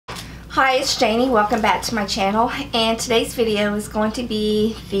Hi, it's Janie. Welcome back to my channel, and today's video is going to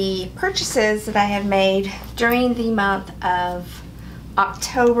be the purchases that I have made during the month of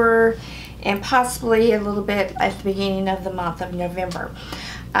October and possibly a little bit at the beginning of the month of November.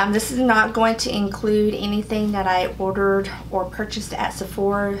 This is not going to include anything that I ordered or purchased at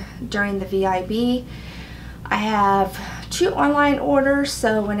Sephora during the VIB. I have 2 online orders,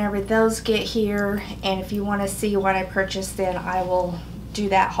 so whenever those get here, and if you want to see what I purchased, then I will do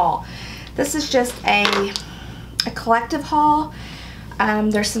that haul. This is just a collective haul.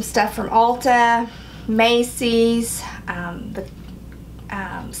 There's some stuff from Ulta, Macy's, the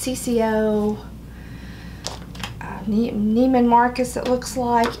CCO, Neiman Marcus, it looks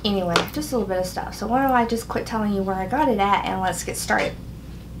like. Anyway, just a little bit of stuff. So why don't I just quit telling you where I got it at and let's get started.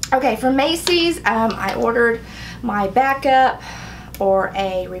 Okay, from Macy's, I ordered my backup or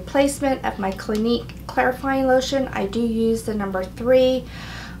a replacement of my Clinique clarifying lotion. I do use the number 3.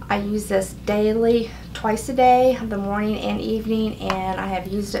 I use this daily, twice a day, the morning and evening, and I have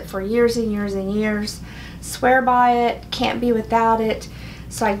used it for years and years and years. Swear by it, can't be without it.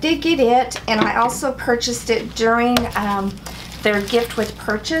 So I did get it, and I also purchased it during their gift with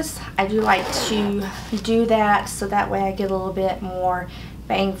purchase. I do like to do that so that way I get a little bit more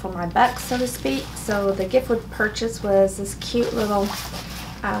bang for my buck, so to speak. So the gift with purchase was this cute little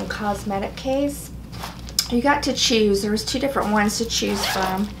cosmetic case. You got to choose. There was 2 different ones to choose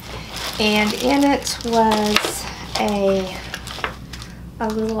from, and in it was a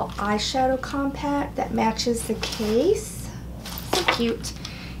little eyeshadow compact that matches the case. So cute.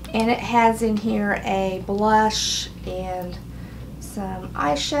 And it has in here a blush and some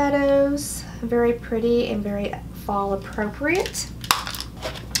eyeshadows. Very pretty and very fall appropriate.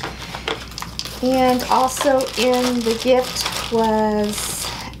 And also in the gift was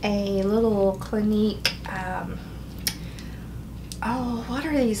a little Clinique, oh, what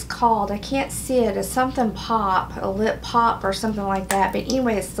are these called? I can't see it. It's something pop, a lip pop or something like that. But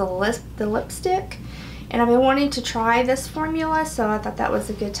anyway, it's the lipstick. And I've been wanting to try this formula, so I thought that was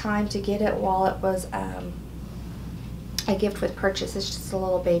a good time to get it while it was a gift with purchase. It's just a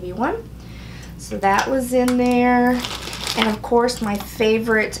little baby one. So that was in there. And of course, my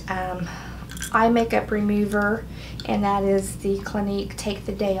favorite eye makeup remover, and that is the Clinique Take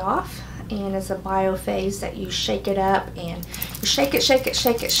the Day Off, and it's a biophase that you shake it up and you shake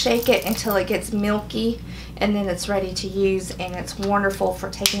it until it gets milky, and then it's ready to use, and it's wonderful for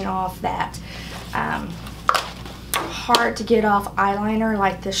taking off that hard to get off eyeliner,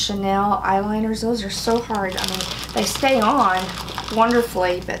 like the Chanel eyeliners. Those are so hard. I mean, they stay on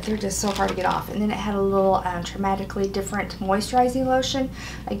wonderfully, but they're just so hard to get off. And then it had a little dramatically different moisturizing lotion.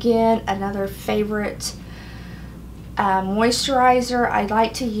 Again, another favorite moisturizer. I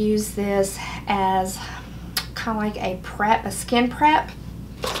like to use this as kind of like a prep, a skin prep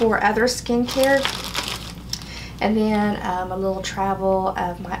for other skincare. And then a little travel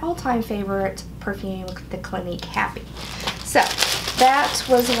of my all-time favorite perfume, the Clinique Happy. So that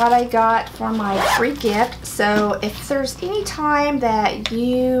was what I got for my free gift. So if there's any time that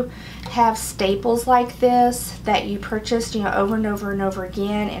you have staples like this that you purchased, you know, over and over and over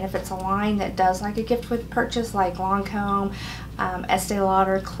again, and if it's a line that does like a gift with purchase, like Lancome, Estee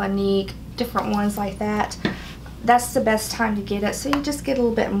Lauder, Clinique, different ones like that, that's the best time to get it. So you just get a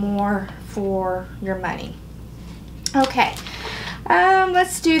little bit more for your money. Okay,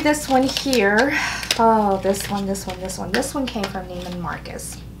 let's do this one here. Oh, this one came from Neiman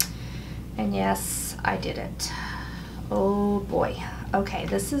Marcus. And yes, I did it. Oh boy. Okay,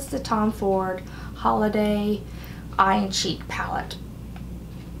 this is the Tom Ford Holiday Eye and Cheek Palette.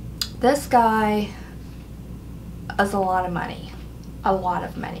 This guy is a lot of money. A lot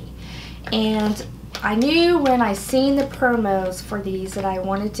of money. And I knew when I seen the promos for these that I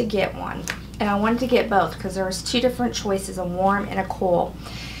wanted to get one. And I wanted to get both because there was 2 different choices, a warm and a cool.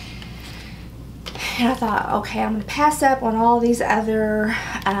 And I thought, okay, I'm going to pass up on all these other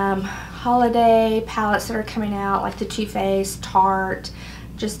holiday palettes that are coming out, like the Too Faced, Tarte,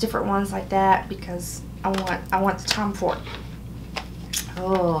 just different ones like that, because I want the Tom Ford.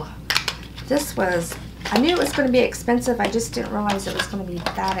 Oh, this was, I knew it was going to be expensive. I just didn't realize it was going to be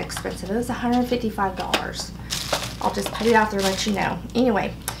that expensive. It was $155. I'll just put it out there and let you know.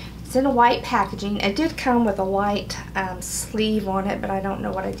 Anyway, it's in a white packaging. It did come with a white sleeve on it, but I don't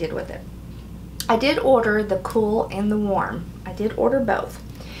know what I did with it. I did order the cool and the warm. I did order both.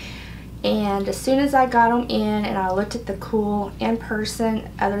 And as soon as I got them in and I looked at the cool in person,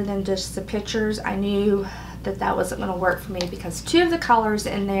 other than just the pictures, I knew that that wasn't going to work for me, because 2 of the colors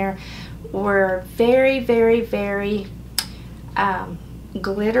in there were very, very, very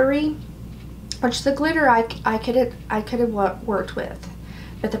glittery, which the glitter I could have worked with.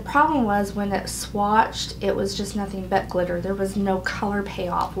 But the problem was when it swatched, it was just nothing but glitter. There was no color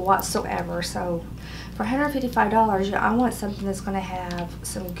payoff whatsoever. So for $155, you know, I want something that's going to have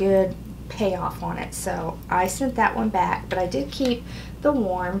some good payoff on it. So I sent that one back, but I did keep the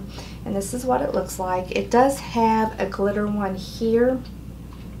warm, and this is what it looks like. It does have a glitter one here,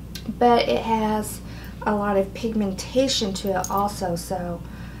 but it has a lot of pigmentation to it also. So,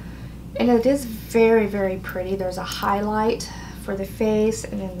 and it is very, very pretty. There's a highlight for the face,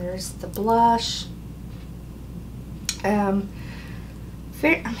 and then there's the blush.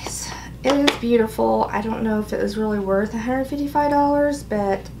 It is beautiful. I don't know if it was really worth $155,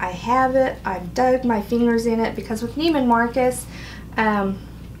 but I have it. I've dug my fingers in it because with Neiman Marcus,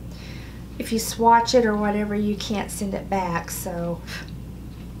 if you swatch it or whatever, you can't send it back. So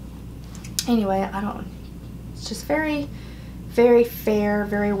anyway, it's just very, very fair,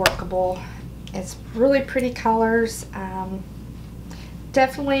 very workable. It's really pretty colors.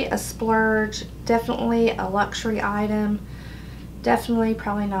 Definitely a splurge, definitely a luxury item, definitely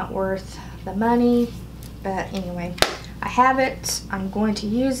probably not worth the money, but anyway, I have it. I'm going to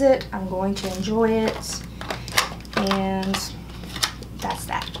use it. I'm going to enjoy it, and that's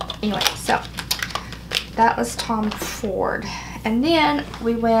that. Anyway, so that was Tom Ford. And then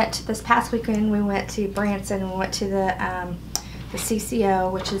we went, this past weekend, we went to Branson, and we went to the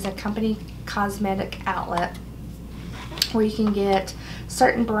CCO, which is a company cosmetic outlet where you can get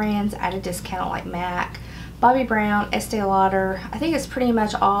certain brands at a discount, like MAC, Bobbi Brown, Estee Lauder. I think it's pretty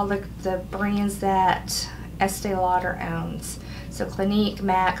much all the brands that Estee Lauder owns. So Clinique,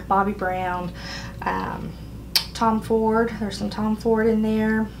 MAC, Bobbi Brown, Tom Ford. There's some Tom Ford in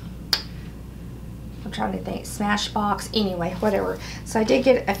there. I'm trying to think. Smashbox. Anyway, whatever. So I did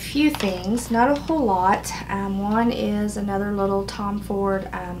get a few things, not a whole lot. One is another little Tom Ford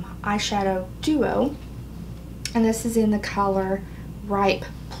eyeshadow duo, and this is in the color Ripe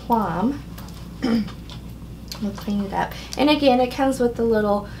Plum. We'll clean it up. And again, it comes with the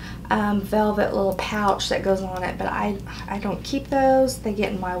little velvet little pouch that goes on it, but I don't keep those. They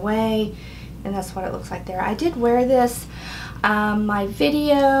get in my way, and that's what it looks like there. I did wear this. My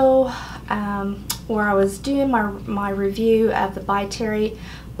video where I was doing my review of the By Terry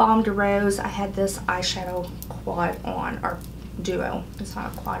Balm de Rose, I had this eyeshadow quad on, or duo. It's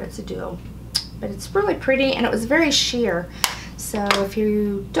not a quad, it's a duo. But it's really pretty, and it was very sheer. So if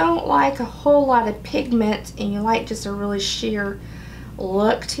you don't like a whole lot of pigment and you like just a really sheer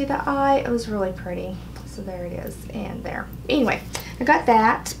look to the eye, it was really pretty. So there it is, and there. Anyway, I got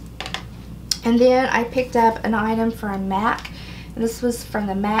that. And then I picked up an item from MAC. And this was from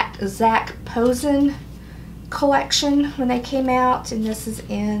the MAC Zac Posen collection when they came out. And this is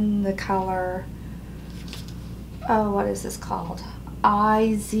in the color, oh, what is this called?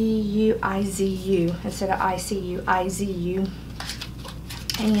 IZU instead of ICU, IZU.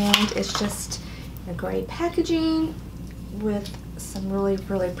 And it's just a gray packaging with some really,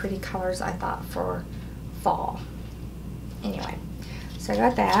 really pretty colors, I thought, for fall. Anyway, so I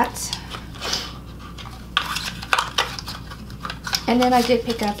got that. And then I did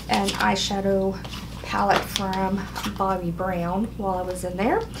pick up an eyeshadow palette from Bobbi Brown while I was in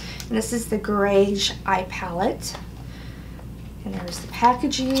there. And this is the Grayish Eye Palette. And there's the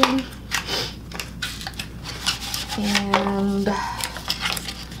packaging. And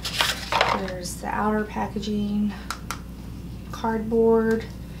there's the outer packaging. Cardboard.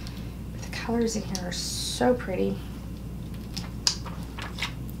 The colors in here are so pretty.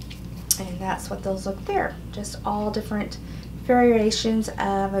 And that's what those look there. Just all different variations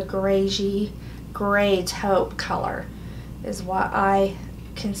of a grayy gray taupe color is what I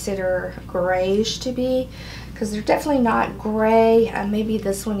consider grayish to be, because they're definitely not gray. Maybe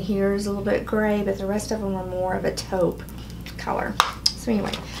this one here is a little bit gray, but the rest of them are more of a taupe color. So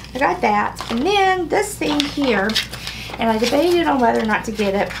anyway, I got that. And then this thing here, and I debated on whether or not to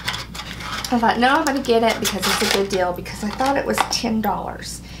get it. I thought, no, I'm going to get it because it's a good deal, because I thought it was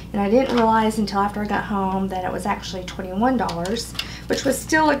 $10. And I didn't realize until after I got home that it was actually $21, which was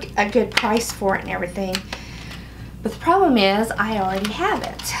still a good price for it and everything. But the problem is, I already have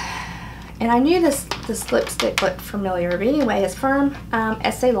it. And I knew this lipstick looked familiar. But anyway, it's from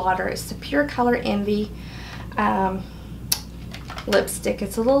Estee Lauder. It's the Pure Color Envy lipstick.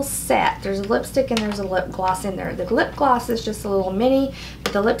 It's a little set. There's a lipstick and there's a lip gloss in there. The lip gloss is just a little mini,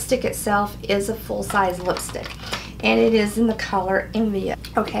 but the lipstick itself is a full-size lipstick. And it is in the color Envy.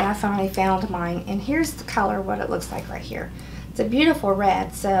 Okay, I finally found mine. And here's the color, what it looks like right here. It's a beautiful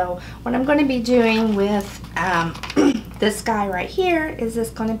red. So what I'm going to be doing with this guy right here is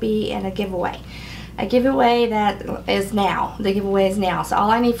this going to be in a giveaway. A giveaway that is now. The giveaway is now. So all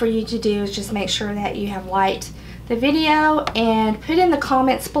I need for you to do is just make sure that you have liked the video and put in the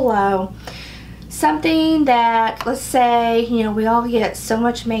comments below something that, let's say, you know, we all get so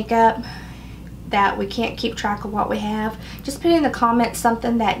much makeup that we can't keep track of what we have. Just put in the comments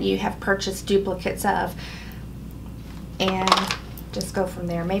something that you have purchased duplicates of, and just go from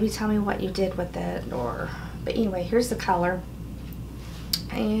there. Maybe tell me what you did with it, but anyway, here's the color,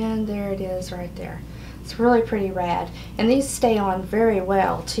 and there it is right there. It's really pretty rad, and these stay on very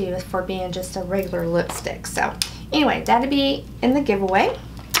well too for being just a regular lipstick. So anyway, that'd be in the giveaway.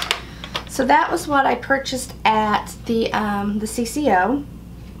 So that was what I purchased at the CCO.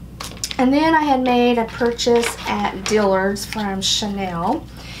 And then I had made a purchase at Dillard's from Chanel,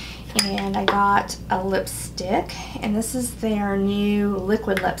 and I got a lipstick, and this is their new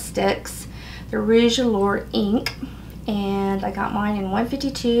liquid lipsticks, the Rouge Allure Ink, and I got mine in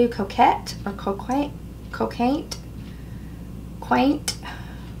 152 Coquette or Quaint,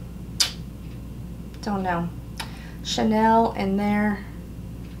 don't know, Chanel and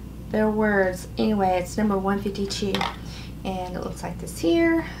their words. Anyway, it's number 152. And it looks like this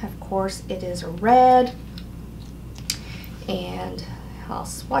here. Of course, it is a red, and I'll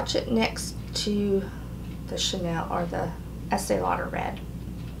swatch it next to the Chanel or the Estee Lauder red.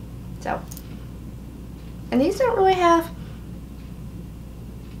 So, and these don't really have,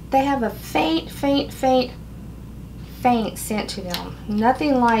 they have a faint scent to them.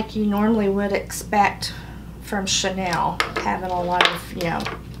 Nothing like you normally would expect from Chanel, having a lot of, you know,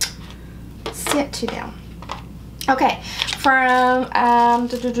 scent to them. Okay, from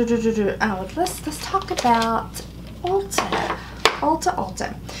let's talk about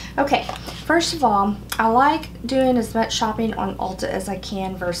Ulta. Okay, first of all, I like doing as much shopping on Ulta as I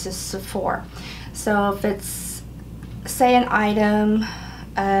can versus Sephora. So if it's, say, an item,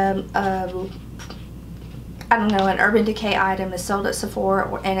 I don't know, an Urban Decay item is sold at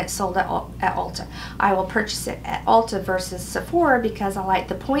Sephora and it's sold at Ulta, I will purchase it at Ulta versus Sephora because I like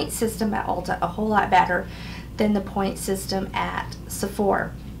the point system at Ulta a whole lot better than the point system at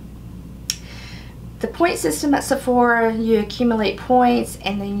Sephora. The point system at Sephora, you accumulate points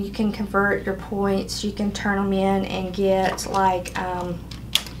and then you can convert your points. You can turn them in and get like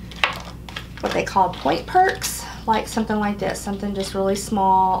what they call point perks, like something like this, something just really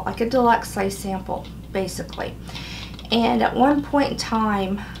small, like a deluxe size sample basically. And at one point in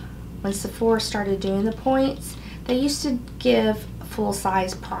time when Sephora started doing the points, they used to give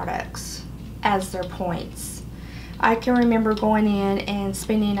full-size products as their points. I can remember going in and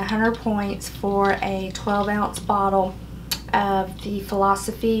spending 100 points for a 12-ounce bottle of the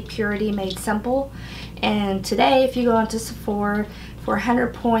Philosophy Purity Made Simple, and today if you go into Sephora for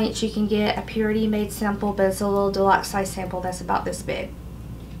 100 points you can get a Purity Made Simple, but it's a little deluxe size sample that's about this big.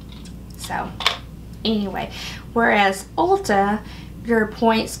 So anyway, whereas Ulta, your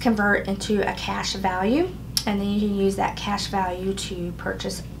points convert into a cash value, and then you can use that cash value to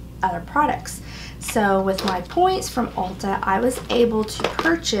purchase other products. So with my points from Ulta, I was able to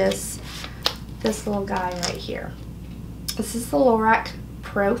purchase this little guy right here. This is the Lorac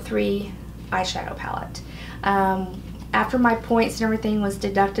Pro 3 eyeshadow palette. After my points and everything was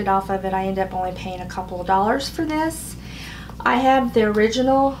deducted off of it, I ended up only paying a couple of dollars for this. I have the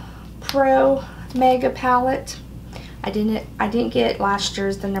original Pro Mega palette. I didn't get last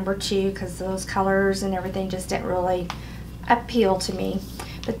year's, the number 2, because those colors and everything just didn't really appeal to me.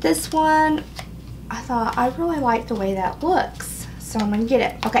 But this one, I thought I really like the way that looks, so I'm going to get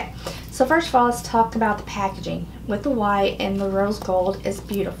it. Okay, so first of all, let's talk about the packaging. With the white and the rose gold, it's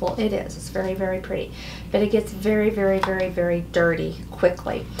beautiful. It is. It's very, very pretty. But it gets very, very, very, very dirty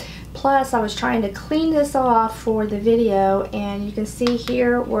quickly. Plus, I was trying to clean this off for the video, and you can see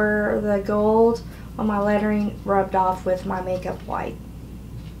here where the gold on my lettering rubbed off with my makeup white.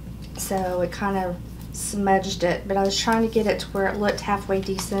 So it kind of smudged it, but I was trying to get it to where it looked halfway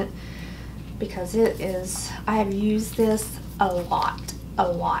decent, because it is, I have used this a lot,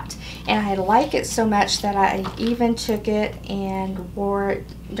 and I like it so much that I even took it and wore it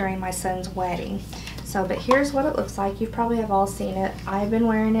during my son's wedding. So, but here's what it looks like. You probably have all seen it. I've been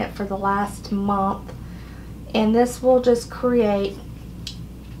wearing it for the last month, and this will just create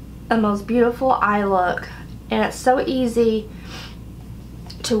the most beautiful eye look, and it's so easy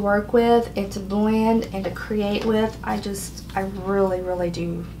to work with and to blend and to create with. I really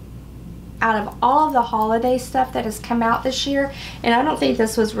do. Out of all of the holiday stuff that has come out this year, and I don't think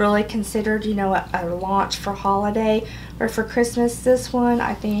this was really considered, you know, a launch for holiday or for Christmas, this one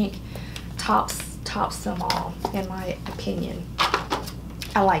I think tops them all, in my opinion.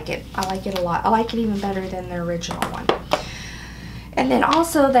 I like it. I like it a lot. I like it even better than the original one. And then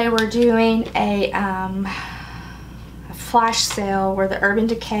also they were doing a flash sale where the Urban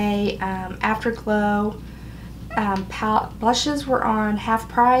Decay Afterglow blushes were on half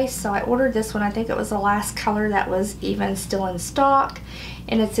price, so I ordered this one. I think it was the last color that was even still in stock,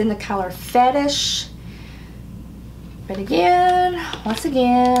 and it's in the color Fetish. But again, once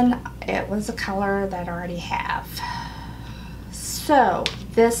again, it was a color that I already have. So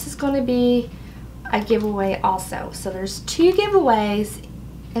this is going to be a giveaway also. So there's 2 giveaways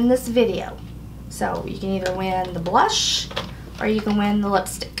in this video. So you can either win the blush or you can win the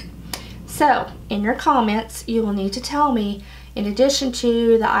lipstick. So in your comments, you will need to tell me, in addition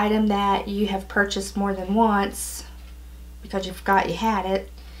to the item that you have purchased more than once because you forgot you had it,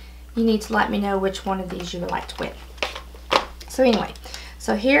 you need to let me know which one of these you would like to win. So anyway,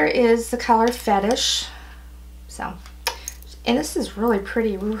 so here is the color Fetish. So, and this is really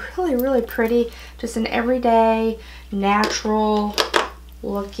pretty, really pretty. Just an everyday, natural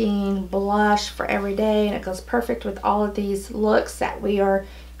looking blush for every day, and it goes perfect with all of these looks that we are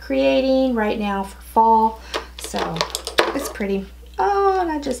creating right now for fall. So it's pretty. Oh, and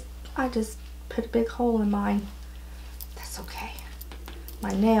I just put a big hole in mine. That's okay.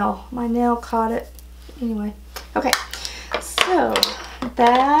 My nail caught it. Anyway, okay. So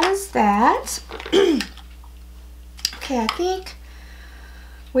that is that. Okay, I think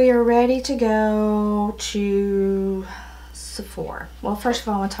we are ready to go to Sephora. Well, first of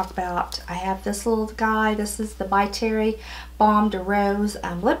all, I want to talk about, I have this little guy. This is the By Terry Balm de Rose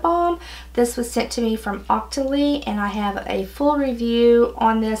lip balm. This was sent to me from Octoly, and I have a full review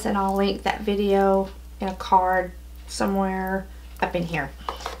on this, and I'll link that video in a card somewhere up in here,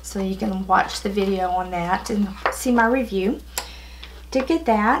 so you can watch the video on that and see my review. Did get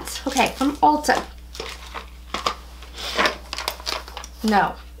that. Okay, from Ulta.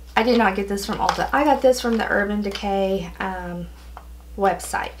 No, I did not get this from Ulta. I got this from the Urban Decay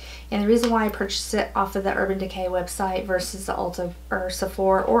website. And the reason why I purchased it off of the Urban Decay website versus the Ulta or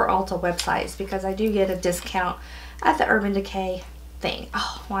Sephora or Ulta website is because I do get a discount at the Urban Decay thing.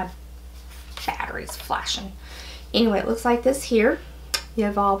 Oh, my battery's flashing. Anyway, it looks like this here.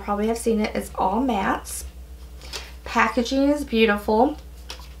 You've all probably have seen it. It's all mattes. Packaging is beautiful.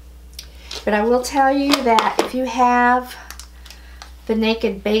 But I will tell you that if you have the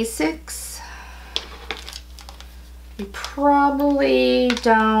Naked Basics, you probably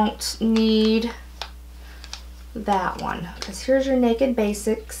don't need that one, because here's your Naked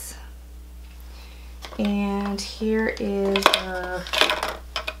Basics, and here is your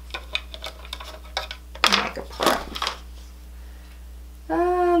makeup product.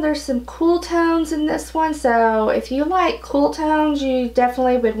 There's some cool tones in this one, so if you like cool tones, you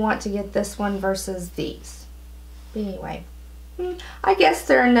definitely would want to get this one versus these. But anyway, I guess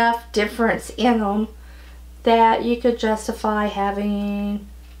there's enough difference in them that you could justify having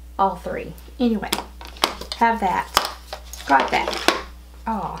all 3. Anyway, have that. Got that.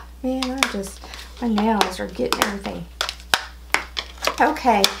 Oh man, my nails are getting everything.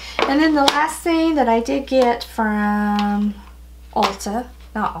 Okay, and then the last thing that I did get from Ulta,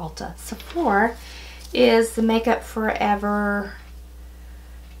 not Ulta, Sephora, is the Makeup Forever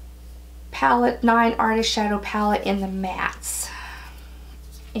palette, 9 Artist Shadow palette in the mattes.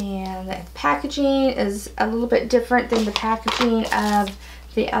 And the packaging is a little bit different than the packaging of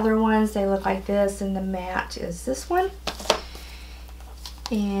the other ones. They look like this, and the matte is this one.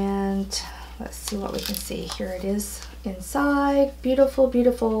 And let's see what we can see. Here it is inside. Beautiful,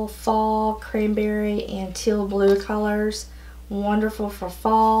 beautiful fall cranberry and teal blue colors. Wonderful for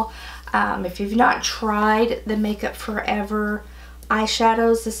fall. If you've not tried the Makeup Forever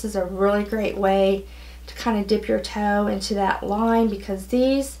eyeshadows, this is a really great way to kind of dip your toe into that line, because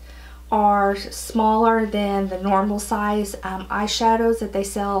these are smaller than the normal size eyeshadows that they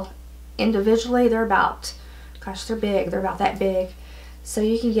sell individually. They're about, gosh, they're big. They're about that big. So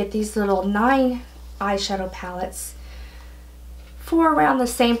you can get these little 9 eyeshadow palettes for around the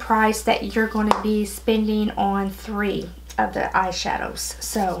same price that you're going to be spending on 3 of the eyeshadows.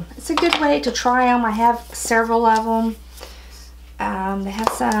 So it's a good way to try them. I have several of them. They have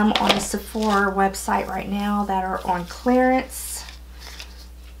some on the Sephora website right now that are on clearance.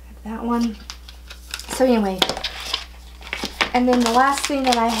 That one. So anyway, and then the last thing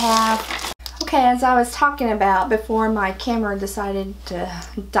that I have, okay, as I was talking about before my camera decided to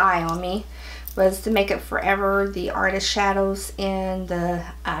die on me, was the Makeup Forever, the Artist Shadows in the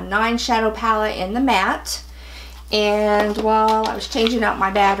 9 shadow palette in the matte. And while I was changing out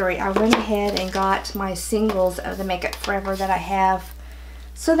my battery, I went ahead and got my singles of the Makeup Forever that I have,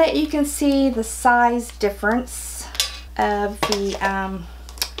 so that you can see the size difference of the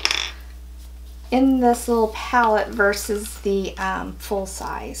in this little palette versus the full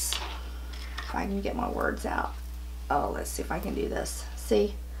size. If I can get my words out. Oh, let's see if I can do this.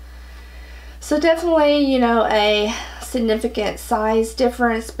 See? So definitely, you know, a significant size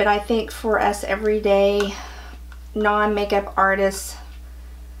difference, but I think for us everyday non-makeup artists,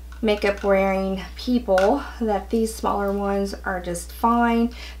 makeup wearing people, that these smaller ones are just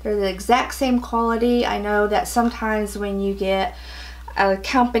fine. They're the exact same quality. I know that sometimes when you get a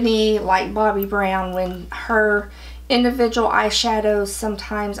company like Bobbi Brown, when her individual eyeshadows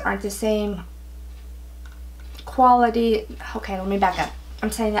sometimes aren't the same quality. Okay, let me back up.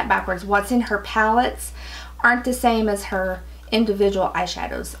 I'm saying that backwards. What's in her palettes aren't the same as her individual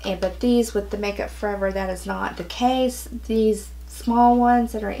eyeshadows. But these with the Makeup Forever, that is not the case. These small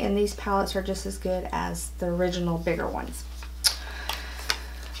ones that are in these palettes are just as good as the original bigger ones.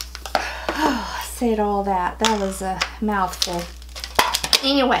 Oh, said all that. That was a mouthful.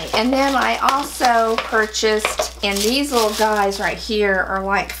 Anyway, and then I also purchased, and these little guys right here are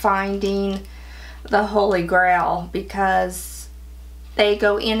like finding the Holy Grail because they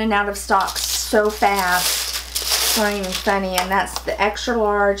go in and out of stock so fast. It's not even funny. And that's the extra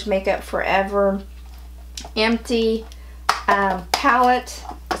large Makeup Forever empty palette.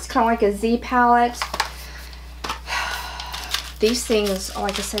 It's kind of like a Z palette. These things,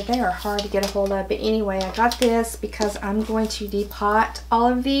 like I said, they are hard to get a hold of. But anyway, I got this because I'm going to depot all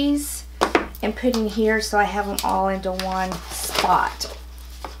of these and put in here so I have them all into one spot.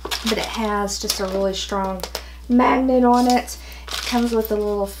 But it has just a really strong magnet on it. It comes with a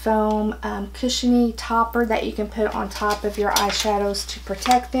little foam cushiony topper that you can put on top of your eyeshadows to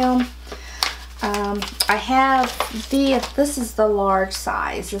protect them. I have this is the large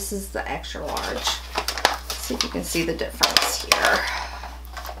size. This is the extra large. Let's see if you can see the difference here.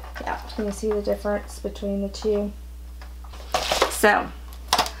 Yeah, you can see the difference between the two. So,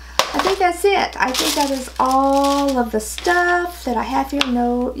 I think that's it. I think that is all of the stuff that I have here.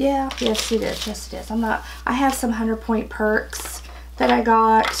 No, yeah, yes it is. Yes it is. I have some 100-point perks that I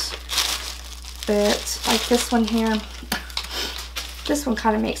got, but like this one here, this one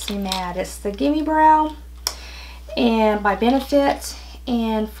kind of makes me mad. It's the Gimme Brow and by Benefit,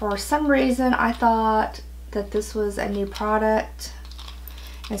 and for some reason I thought that this was a new product,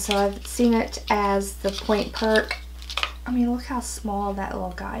 and so I've seen it as the point perk. I mean, look how small that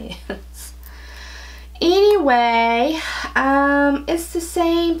little guy is. Anyway, it's the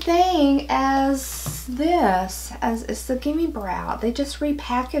same thing as this, as it's the Gimme Brow. They just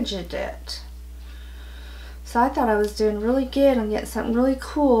repackaged it. So I thought I was doing really good on getting something really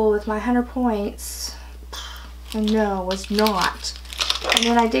cool with my 100 points. And no, it was not. And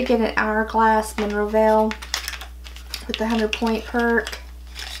then I did get an Hourglass Mineral Veil with the 100-point perk.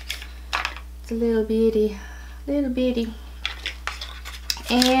 It's a little bitty.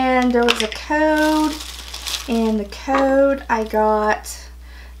 And there was a code. And the code, I got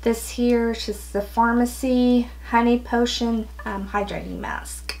this here. It's just the Pharmacy Honey Potion Hydrating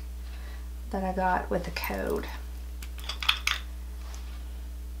Mask that I got with the code.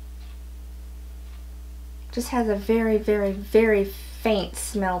 Just has a very, very, very faint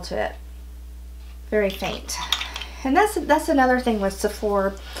smell to it. Very faint. And that's another thing with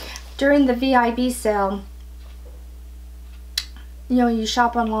Sephora. During the VIB sale, you know, you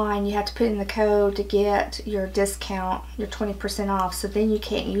shop online, you have to put in the code to get your discount, your 20% off. So then you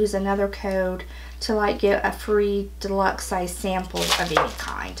can't use another code to like get a free deluxe size sample of any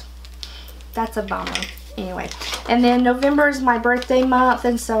kind. That's a bummer. Anyway, and then November is my birthday month,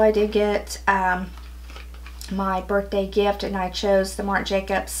 and so I did get my birthday gift, and I chose the Marc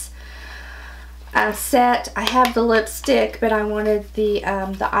Jacobs set. I have the lipstick, but I wanted the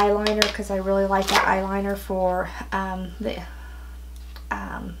eyeliner because I really like that eyeliner for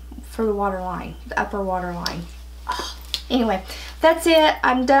the waterline, the upper waterline. Oh. Anyway, that's it.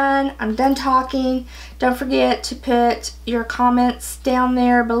 I'm done. I'm done talking. Don't forget to put your comments down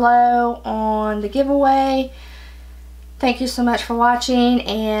there below on the giveaway. Thank you so much for watching,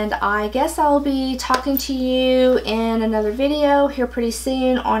 and I guess I'll be talking to you in another video here pretty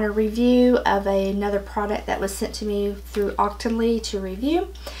soon on a review of another product that was sent to me through Octonly to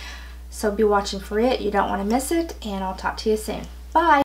review. So be watching for it. You don't want to miss it, and I'll talk to you soon. Bye.